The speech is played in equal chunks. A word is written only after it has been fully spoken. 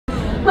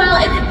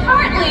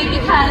partly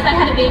because I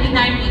had a baby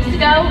 9 weeks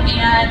ago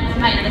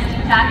and my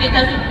NSD jacket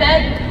doesn't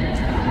fit.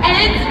 And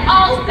it's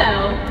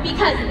also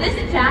because this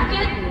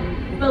jacket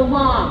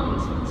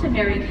belonged to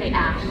Mary Kay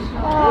Ash.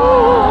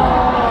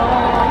 Wow.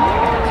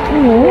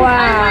 I'm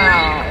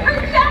wearing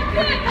her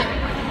jacket.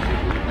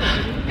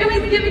 It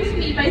was given to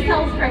me by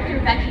sales director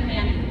Becky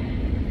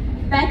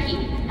Manning. Becky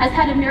has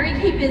had a Mary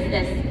Kay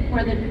business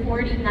more than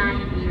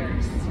 49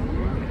 years.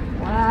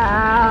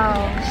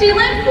 Wow. She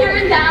lives here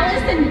in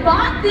Dallas and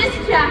bought this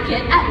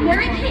jacket at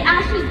Mary Kay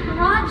Ash's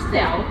garage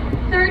sale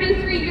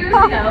 33 years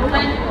ago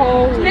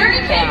when Mary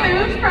Kay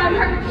moved from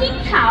her pink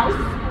house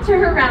to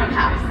her round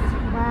house.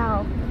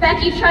 Wow.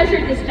 Becky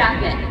treasured this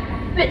jacket,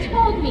 but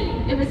told me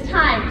it was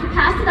time to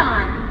pass it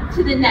on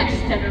to the next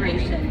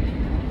generation.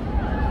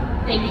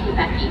 Thank you,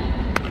 Becky.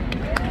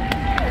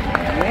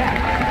 Yeah.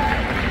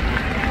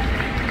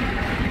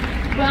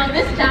 Well,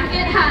 this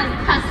jacket has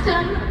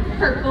custom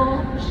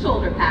purple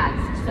shoulder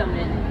pads sewn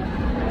in.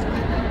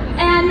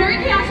 And Mary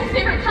Kay Ash's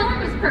favorite color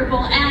was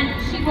purple, and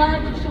she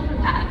loved shoulder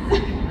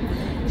pads.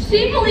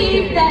 She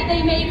believed that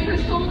they made her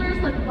shoulders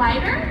look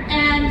wider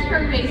and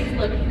her waist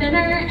look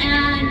thinner,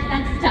 and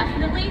that's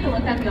definitely the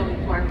look I'm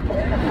going for.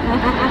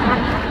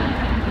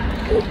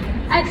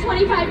 At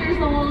 25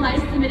 years old, I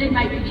submitted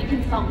my beauty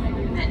consultant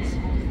agreement.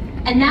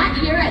 And that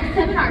year at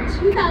Seminar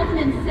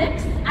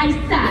 2006, I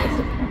sat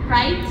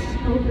right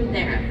over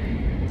there.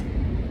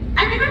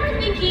 I remember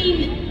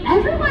thinking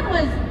everyone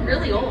was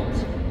really old.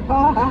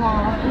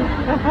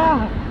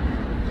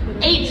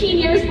 18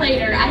 years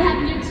later, I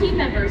have new team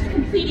members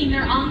completing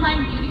their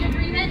online beauty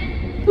agreement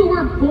who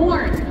were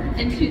born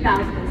in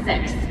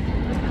 2006.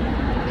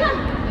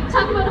 Yeah,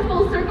 talk about a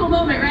full circle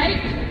moment,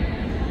 right?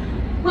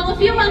 Well, a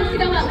few months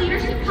ago at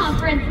Leadership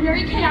Conference,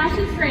 Mary Kay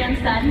Ash's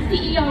grandson,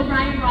 CEO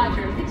Ryan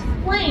Rogers,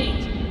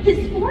 explained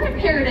his 4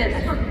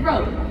 imperatives for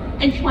growth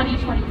in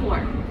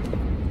 2024.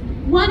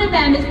 One of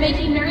them is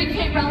making Mary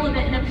Kay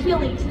relevant and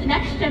appealing to the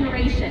next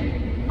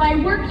generation by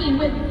working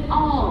with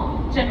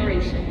all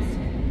generations.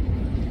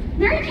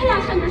 Mary Kay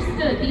Ash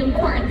understood the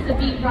importance of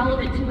being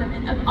relevant to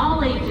women of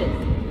all ages,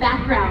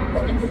 backgrounds,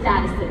 and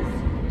statuses.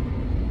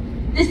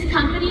 This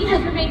company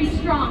has remained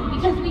strong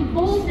because we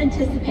both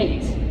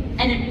anticipate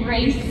and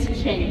embrace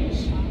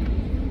change.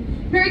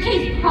 Mary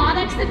Kay's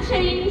products have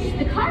changed,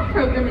 the car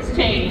program has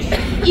changed,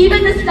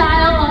 even the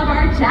style of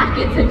our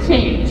jackets have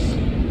changed.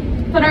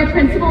 But our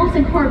principles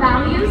and core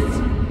values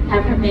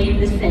have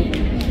remained the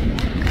same.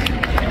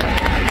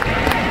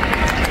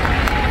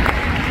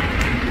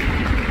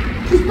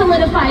 To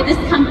solidify this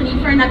company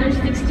for another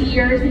 60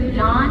 years and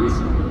beyond,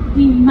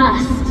 we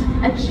must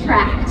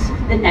attract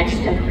the next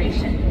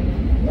generation.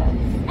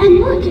 And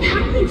look at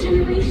how many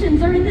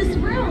generations are in this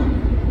room.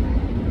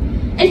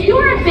 If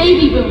you're a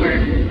baby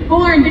boomer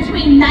born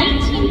between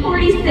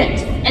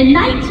 1946 and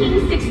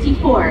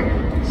 1964,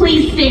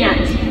 please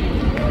stand.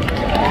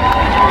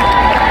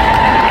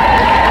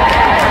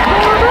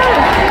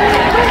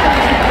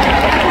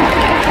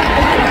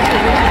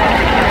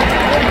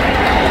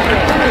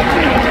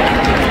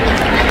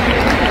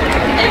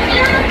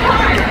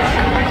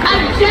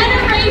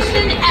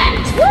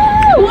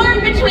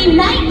 Between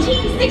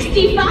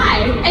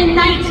 1965 and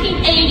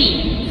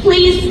 1980,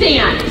 please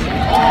stand.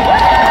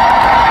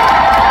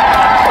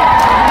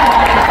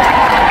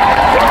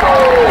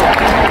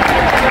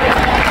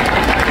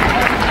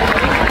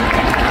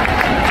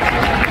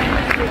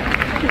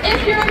 If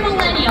you're a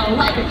millennial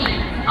like me,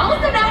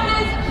 also known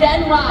as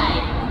Gen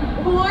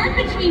Y, born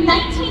between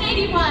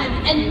 1981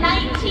 and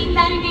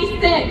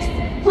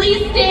 1996,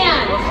 please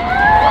stand.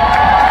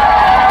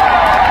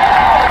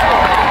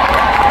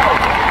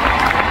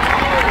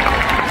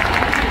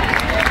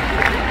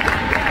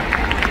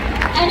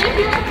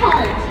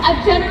 Of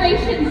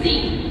Generation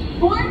Z,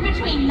 born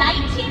between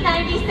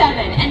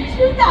 1997 and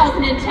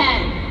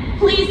 2010,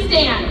 please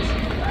stand.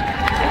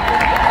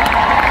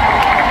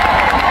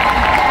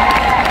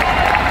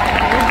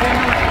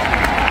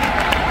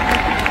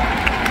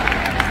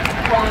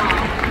 Wow.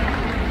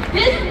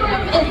 This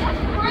room is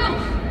proof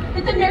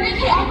that the Mary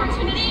Kay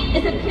opportunity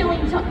is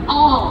appealing to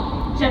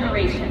all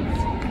generations.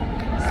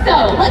 So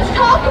let's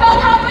talk about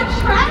how to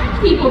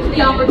attract people to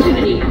the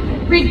opportunity,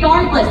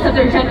 regardless of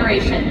their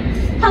generation.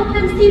 Help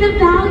them see the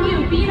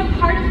value being a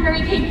part of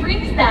Mary Kay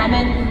brings them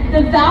and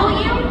the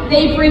value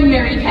they bring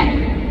Mary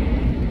Kay.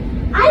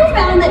 I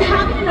found that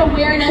having an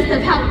awareness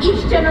of how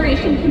each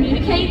generation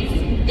communicates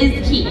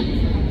is key.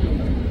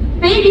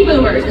 Baby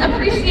boomers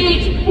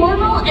appreciate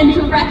formal and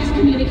direct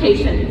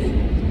communications.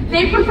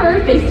 They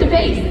prefer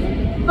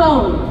face-to-face,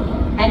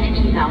 phone, and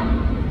email.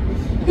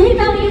 They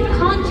value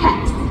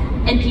context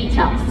and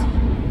details.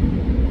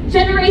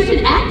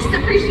 Generation X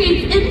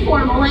appreciates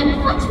informal and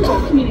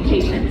flexible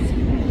communications.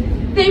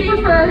 They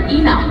prefer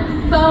email,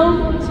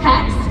 phone,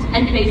 text,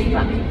 and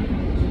Facebook.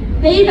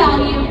 They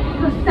value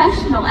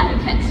professional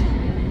etiquette.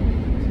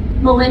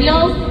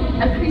 Millennials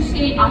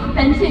appreciate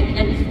authentic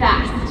and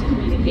fast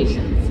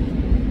communications.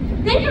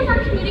 They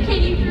prefer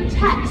communicating through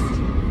text,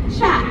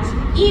 chat,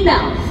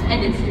 email,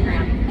 and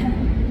Instagram.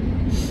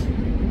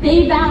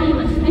 They value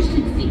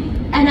efficiency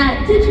and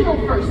a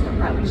digital-first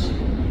approach.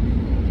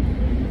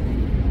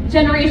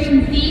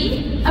 Generation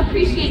Z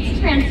appreciates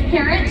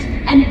transparent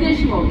and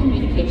visual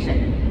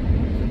communication.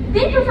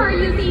 They prefer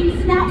using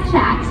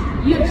Snapchat,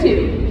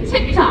 YouTube,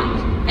 TikTok,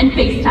 and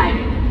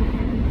FaceTime.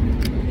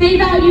 They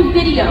value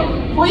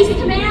video, voice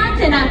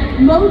command, and a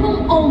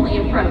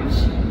mobile-only approach.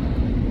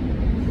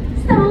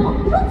 So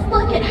let's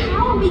look at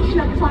how we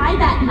can apply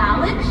that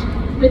knowledge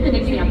with an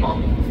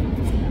example.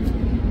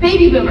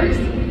 Baby boomers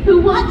who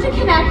want to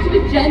connect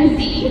with Gen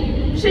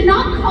Z should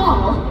not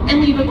call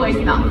and leave a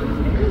voicemail.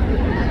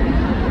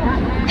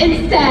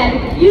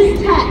 Instead,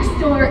 use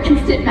text or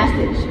instant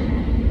message.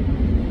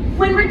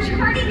 When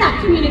returning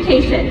that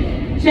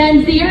communication,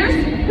 Gen Zers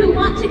who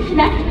want to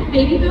connect with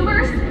baby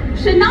boomers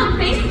should not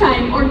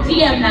FaceTime or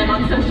DM them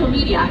on social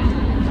media,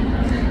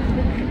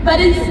 but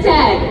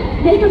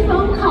instead make a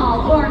phone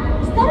call or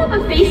set up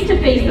a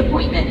face-to-face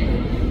appointment.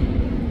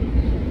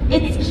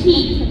 It's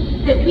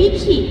key that we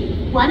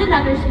keep one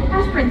another's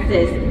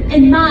preferences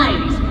in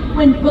mind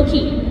when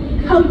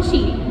booking,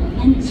 coaching,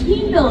 and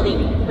team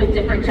building with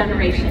different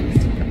generations.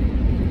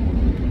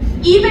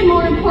 Even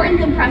more important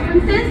than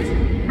preferences,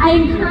 I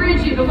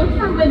encourage you to look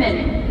for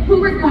women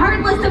who,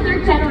 regardless of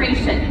their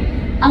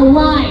generation,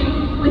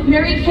 align with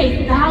Mary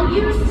Kay's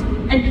values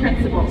and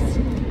principles.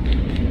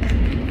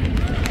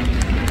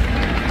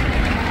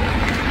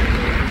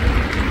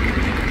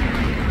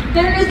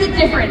 There is a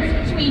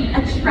difference between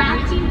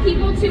attracting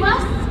people to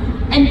us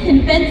and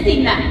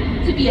convincing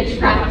them to be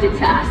attracted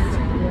to us.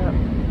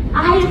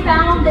 I have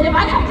found that if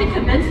I have to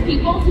convince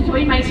people to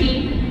join my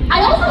team,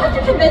 I also have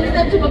to convince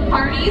them to book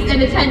parties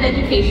and attend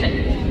education.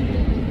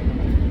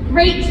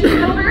 Great team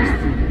builders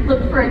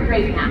look for a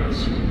great match.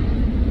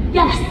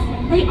 Yes,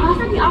 they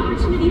offer the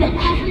opportunity to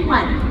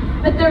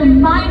everyone, but they're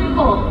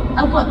mindful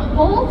of what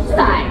both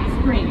sides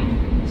bring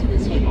to the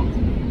table.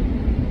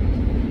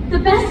 The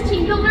best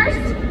team builders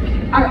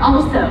are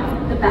also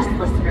the best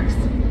listeners.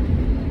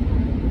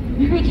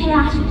 Mary Kay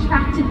Ash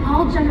attracted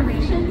all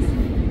generations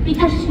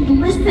because she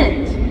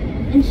listened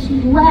and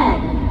she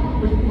led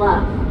with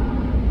love.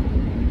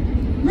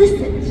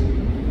 Listened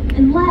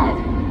and led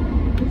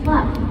with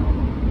love.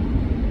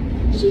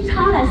 She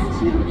taught us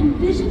to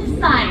envision a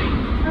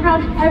sign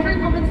around every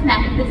woman's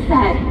neck that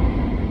said,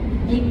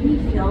 "Make me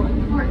feel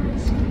important."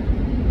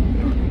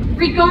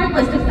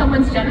 Regardless of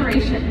someone's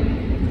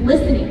generation,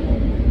 listening,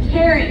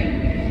 caring,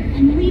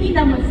 and leading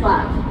them with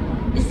love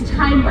is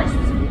timeless,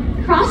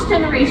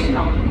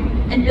 cross-generational,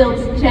 and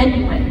builds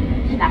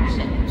genuine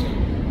connection.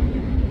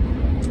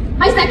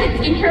 My second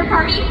skincare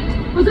party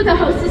was with a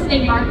hostess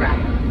named Barbara.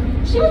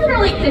 She was in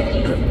her late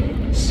 50s.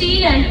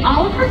 She and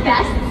all of her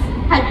guests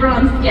had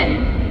bronze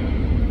skin.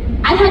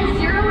 I had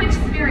zero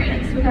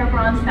experience with our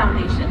bronze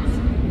foundations.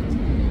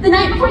 The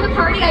night before the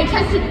party, I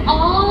tested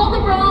all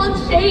the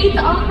bronze shades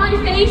on my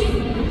face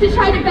to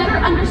try to better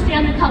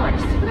understand the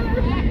colors.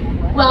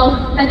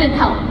 Well, that didn't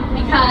help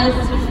because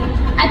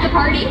at the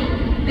party,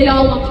 they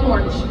all looked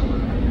orange.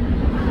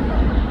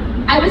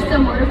 I was so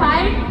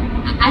mortified,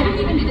 I didn't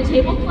even do the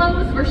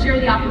tablecloths or share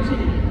the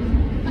opportunity.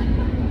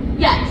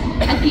 Yet,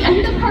 at the end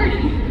of the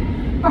party,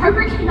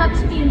 Barbara came up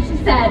to me and she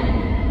said,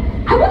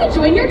 "I want to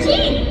join your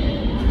team."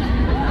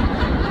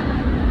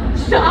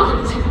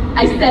 Shocked,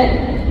 I said,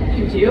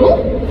 "You do?"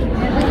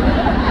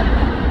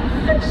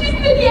 She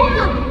said,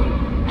 "Yeah.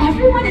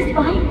 Everyone is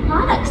buying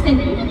products and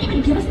you didn't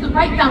even give us the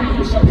right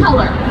foundation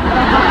color."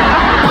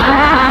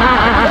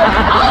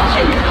 I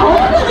can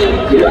totally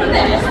do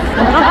this.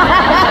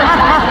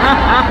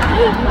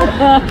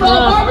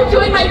 Well, Barbara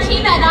joined my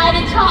team that night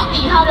and taught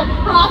me how to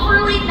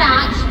properly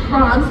match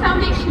bronze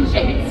foundation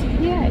shades.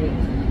 Yay.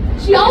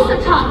 She also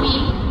taught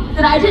me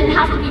that I didn't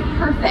have to be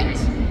perfect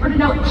or to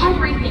know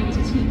everything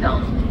to team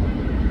build.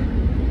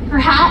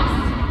 Perhaps,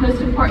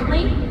 most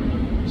importantly,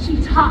 she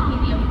taught me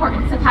the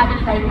importance of having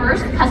a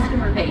diverse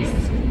customer base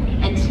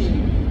and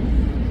team.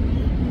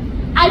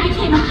 I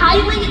became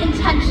highly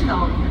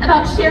intentional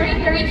about sharing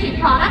Mary Kay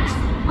products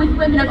with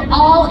women of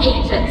all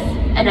ages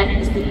and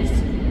ethnicities.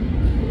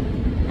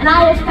 And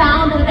I have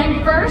found that a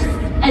diverse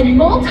and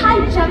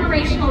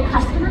multi-generational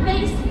customer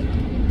base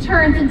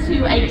turns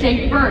into a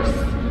diverse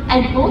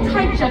and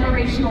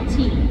multi-generational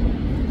team,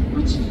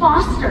 which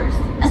fosters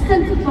a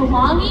sense of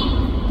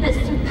belonging that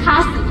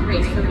surpasses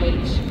race or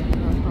age.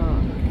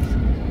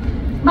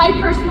 My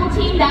personal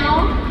team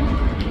now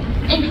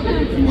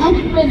includes men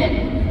and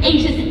women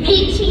ages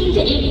 18 to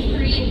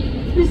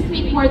 83 who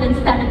speak more than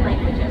 7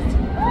 languages.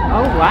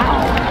 Oh,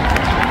 wow.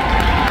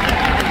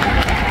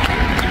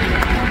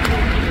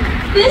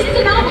 This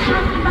did not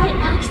happen by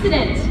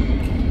accident,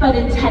 but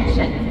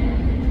intention.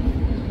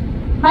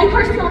 My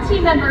personal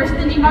team member,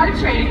 Cindy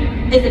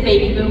Martrain, is a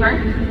baby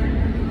boomer.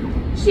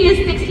 She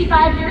is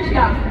 65 years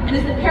young and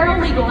is a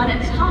paralegal at a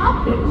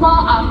top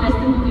law office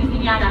in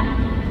Louisiana.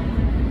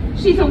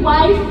 She's a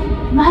wife,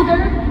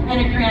 mother,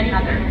 and a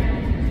grandmother.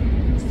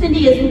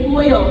 Cindy is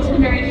loyal to the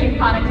Mary Kay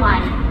product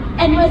line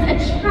and was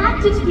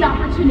attracted to the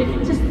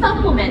opportunity to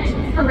supplement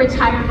her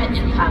retirement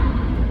income.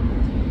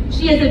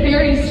 She is a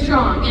very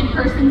strong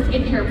in-person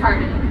skincare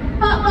party,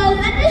 but was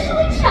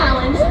initially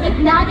challenged with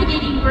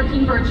navigating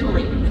working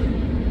virtually.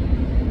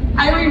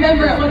 I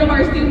remember at one of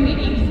our Zoom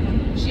meetings,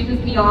 was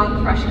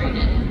beyond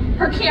frustrated.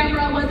 Her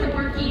camera wasn't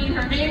working,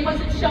 her name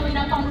wasn't showing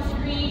up on the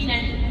screen,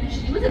 and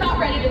she was about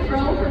ready to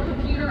throw her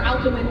computer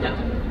out the window.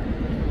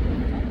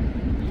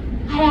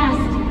 I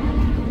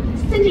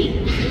asked,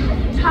 Cindy, how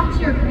do you talk to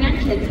your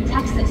grandkids in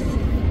Texas?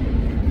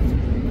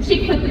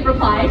 She quickly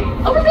replied,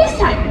 over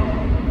FaceTime.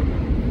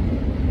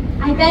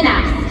 I then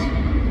asked,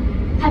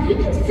 have you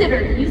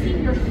considered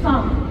using your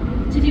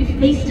phone to do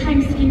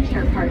FaceTime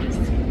skincare parties?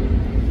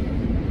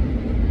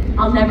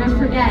 I'll never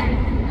forget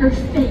her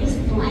face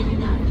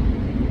lighting up.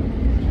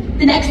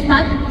 The next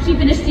month, she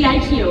finished the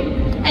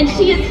IQ, and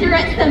she is here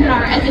at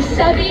seminar as a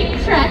Chevy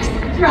Trax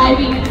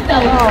driving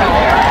sales rep.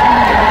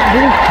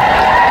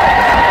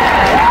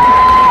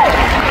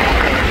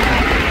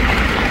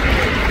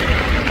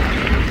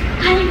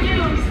 I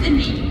knew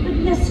Cindy would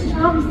be a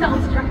strong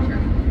sales director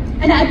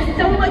and had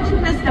so much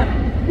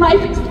wisdom,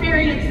 life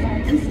experience,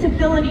 and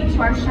stability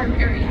to our Sharpe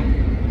area.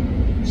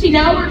 She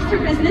now works her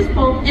business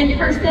both in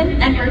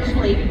person and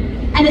virtually,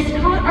 and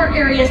has taught our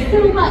area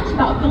so much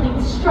about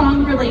building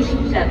strong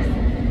relationships,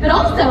 but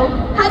also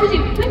how to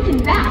do quick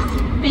and fast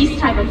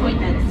FaceTime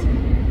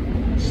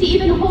appointments. She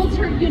even holds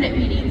her unit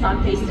meetings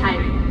on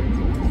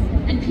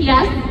FaceTime. And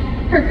P.S.,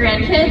 her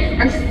grandkids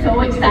are so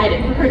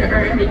excited for her to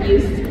earn the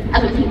use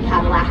of a pink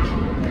Cadillac.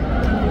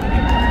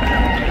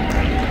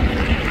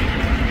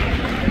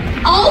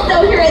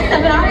 Also here at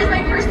seminar is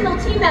my personal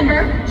team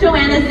member,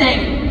 Joanna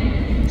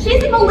Zhang.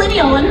 She's a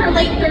millennial in her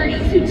late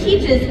 30s who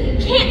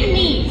teaches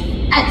Cantonese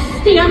at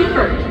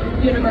Stanford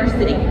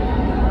University.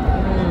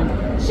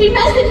 She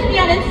messaged me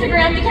on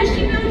Instagram because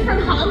she moved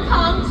from Hong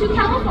Kong to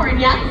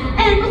California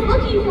and was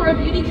looking for a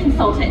beauty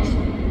consultant.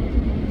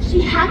 She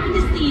happened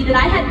to see that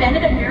I had been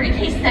at a Mary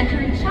Kay Center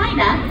in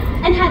China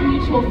and had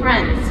mutual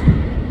friends.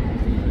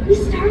 We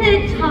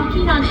started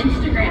talking on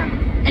Instagram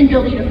and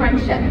building a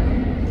friendship.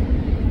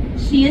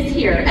 She is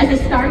here as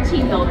a star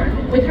team builder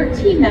with her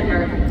team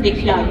member,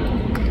 Nick Young.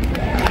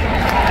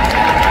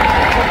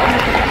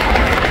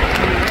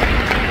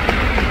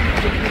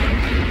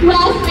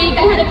 Last week,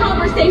 I had a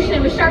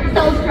conversation with Sharpe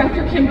Sales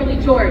Director Kimberly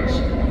George.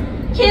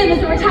 Kim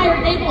is a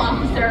retired naval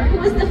officer who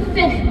was the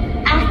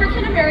 5th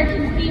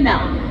African-American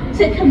female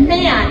to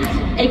command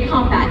a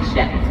combat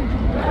ship.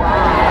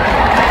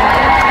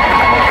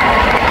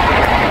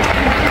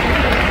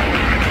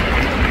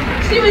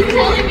 She was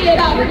telling me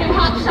about her new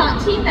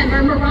hotshot team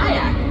member,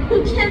 Mariah,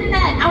 who Kim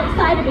met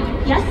outside of a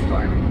UPS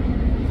store.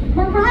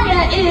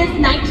 Mariah is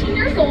 19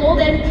 years old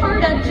and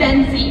part of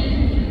Gen Z.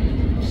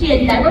 She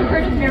had never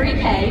heard of Mary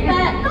Kay, but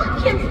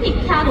thought Kim's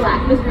pink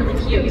Cadillac was really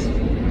cute.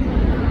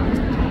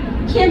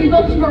 Kim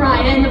booked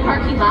Mariah in the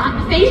parking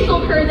lot,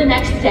 facialed her the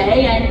next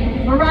day,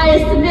 and Mariah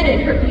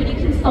submitted her beauty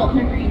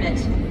consultant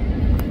agreement.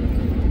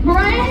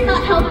 Mariah has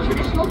not held a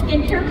traditional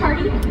skincare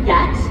party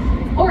yet,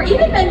 or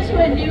even been to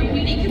a new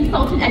beauty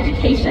consultant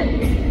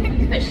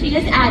education, but she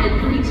has added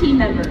 3 team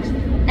members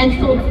and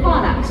sold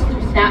products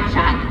through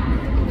Snapchat.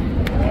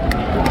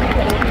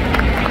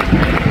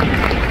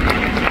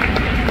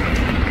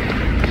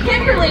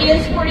 Kimberly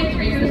is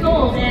 43 years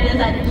old and is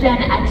a Gen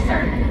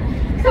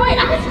Xer. So I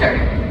asked her,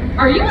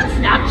 are you on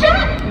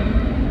Snapchat?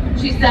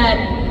 She said,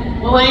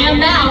 well, I am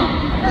now.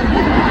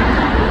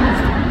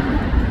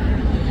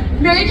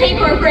 Mary Kay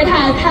Corporate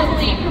has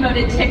heavily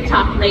promoted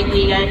TikTok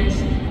lately, and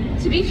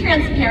to be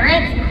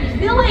transparent, I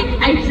feel like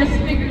I just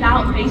figured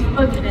out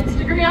Facebook and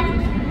Instagram.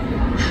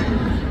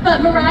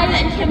 But Mariah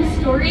and Kim's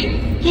story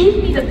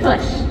gave me the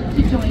push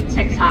to join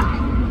TikTok.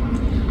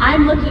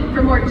 I'm looking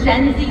for more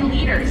Gen Z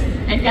leaders,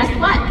 and guess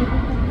what?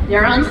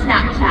 They're on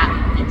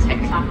Snapchat and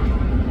TikTok.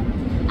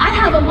 I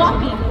have a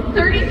whopping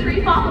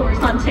 33 followers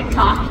on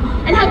TikTok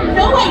and have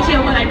no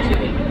idea what I'm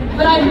doing,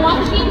 but I'm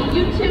watching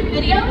YouTube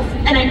videos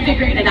and I'm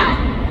figuring it out.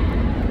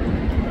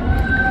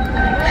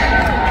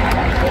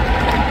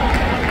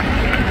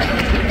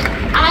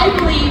 I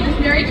believe if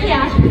Mary Kay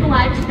Ash was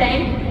alive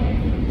today,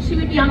 she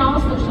would be on all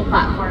social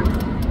platforms,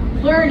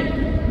 learning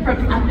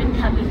from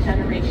up-and-coming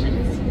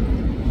generations.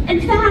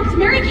 In fact,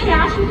 Mary Kay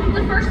Ash was one of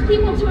the first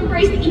people to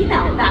embrace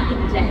email back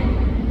in the day.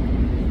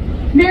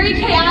 Mary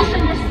Kay Ash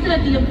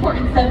understood the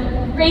importance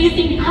of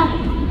raising up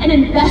and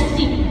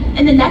investing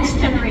in the next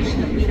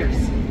generation of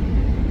leaders.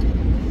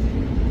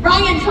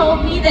 Ryan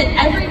told me that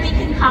every week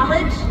in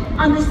college,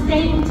 on the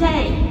same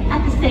day,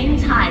 at the same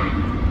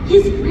time,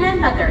 his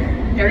grandmother,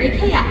 Mary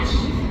Kay Ash,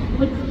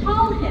 would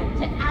call him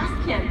to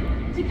ask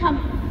him to come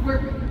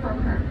work for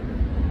her.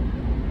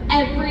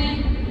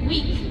 Every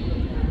week.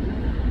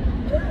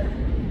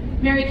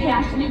 Mary Kay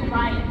Ash knew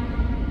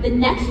Ryan, the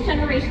next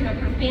generation of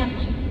her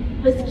family,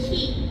 was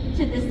key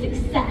to the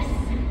success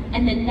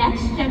and the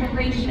next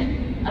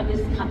generation of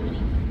this company.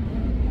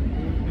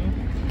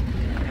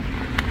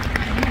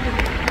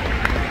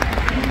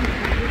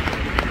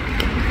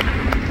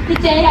 The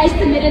day I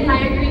submitted my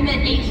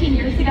agreement 18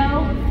 years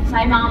ago,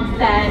 my mom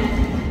said,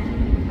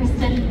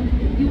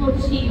 Kristen, you will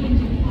achieve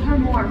far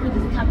more for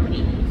this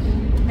company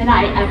than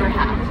I ever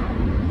have.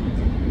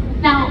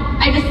 Now,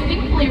 I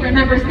distinctly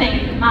remember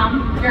saying,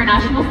 Mom, you're a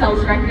national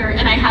sales director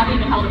and I haven't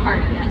even held a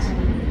party yet.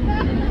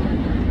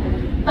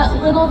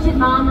 But little did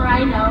Mom or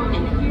I know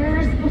that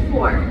years before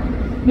before,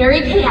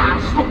 Mary Kay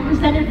Ash had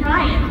presented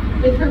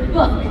Ryan with her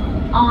book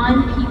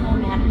on people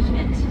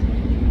management.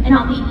 And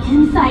on the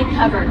inside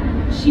cover,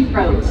 she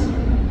wrote,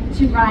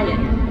 "To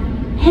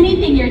Ryan,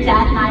 anything your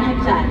dad and I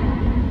have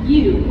done,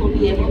 you will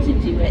be able to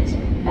do it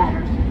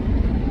better."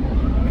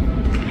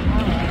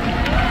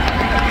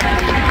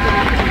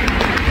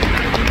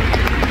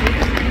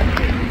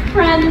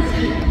 Friends,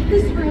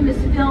 this room is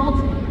filled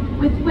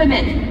with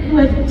women who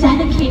have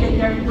dedicated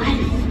their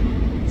life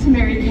to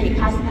Mary Kay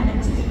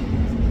Cosmetics,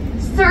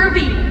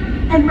 serving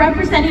and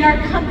representing our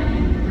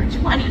company for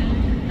 20,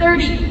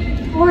 30,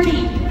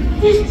 40,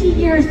 50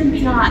 years and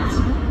beyond.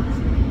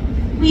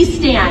 We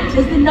stand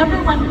as the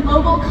 #1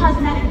 global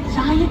cosmetic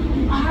giant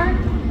we are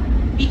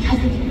because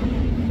of you.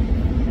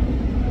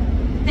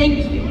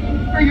 Thank you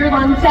for your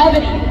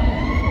longevity,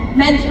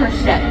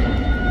 mentorship,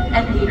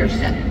 and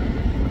leadership.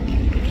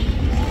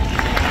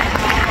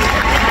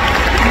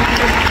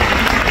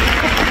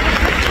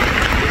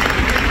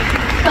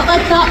 But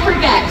let's not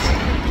forget,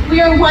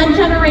 we are one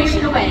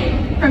generation away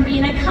from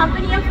being a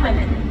company of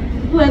women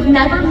who have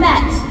never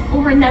met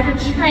or were never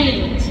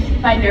trained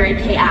by Mary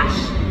Kay Ash.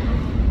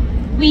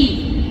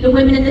 We, the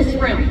women in this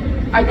room,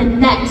 are the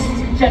next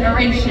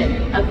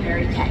generation of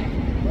Mary Kay.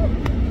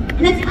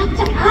 And it's up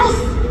to us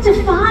to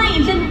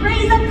find and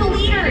raise up the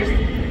leaders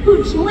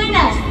who join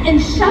us in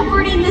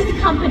shepherding this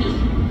company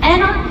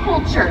and our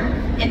culture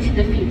into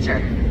the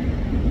future.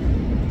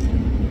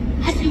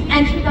 As you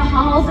enter the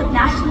halls of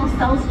national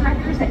sales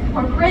directors at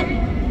corporate,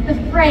 the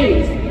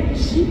phrase,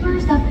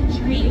 "Keepers of the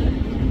Dream,"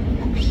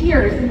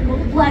 appears in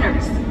gold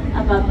letters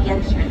above the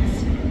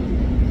entrance.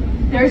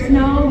 There's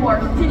no more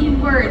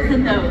fitting words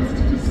than those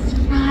to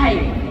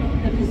describe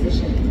the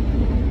position.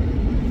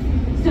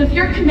 So if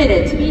you're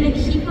committed to being a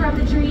keeper of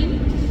the dream,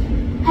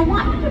 I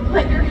want you to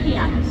put your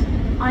hand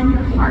on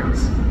your heart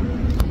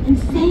and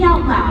say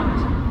out loud,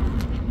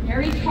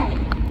 "Mary Kay,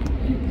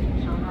 you can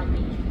count on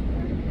me.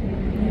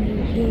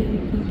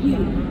 You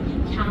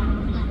can count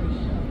on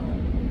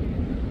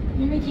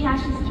me." Mary Kay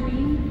Ash's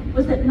dream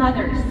was that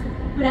mothers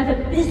would have a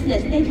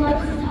business they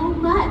loved so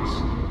much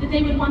that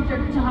they would want their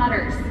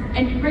daughters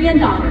and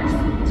granddaughters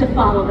to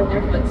follow in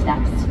their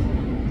footsteps.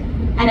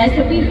 And as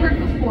we heard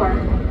before,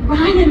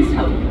 Ryan's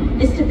hope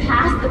is to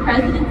pass the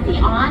presidency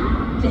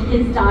on to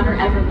his daughter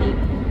Everly.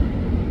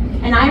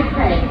 And I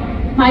pray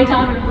my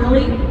daughter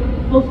Lily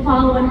will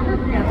follow in her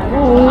grandmother's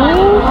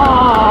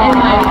Connie and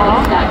my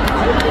footsteps.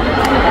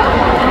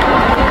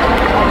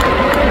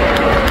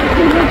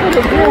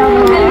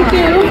 Thank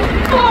you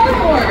far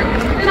more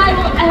than I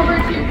will ever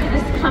do for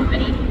this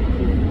company.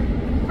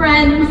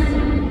 Friends,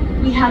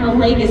 we have a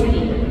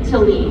legacy to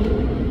leave.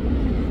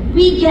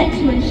 We get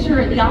to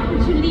ensure the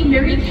opportunity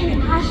Mary Kay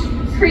Ash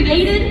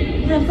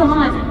created lives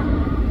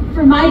on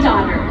for my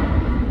daughter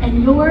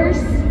and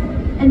yours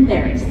and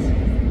theirs.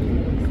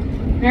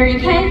 Mary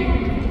Kay,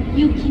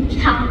 you can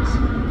count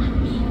on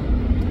me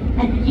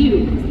and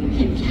you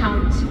can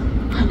count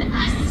on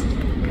us.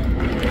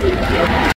 Thank you.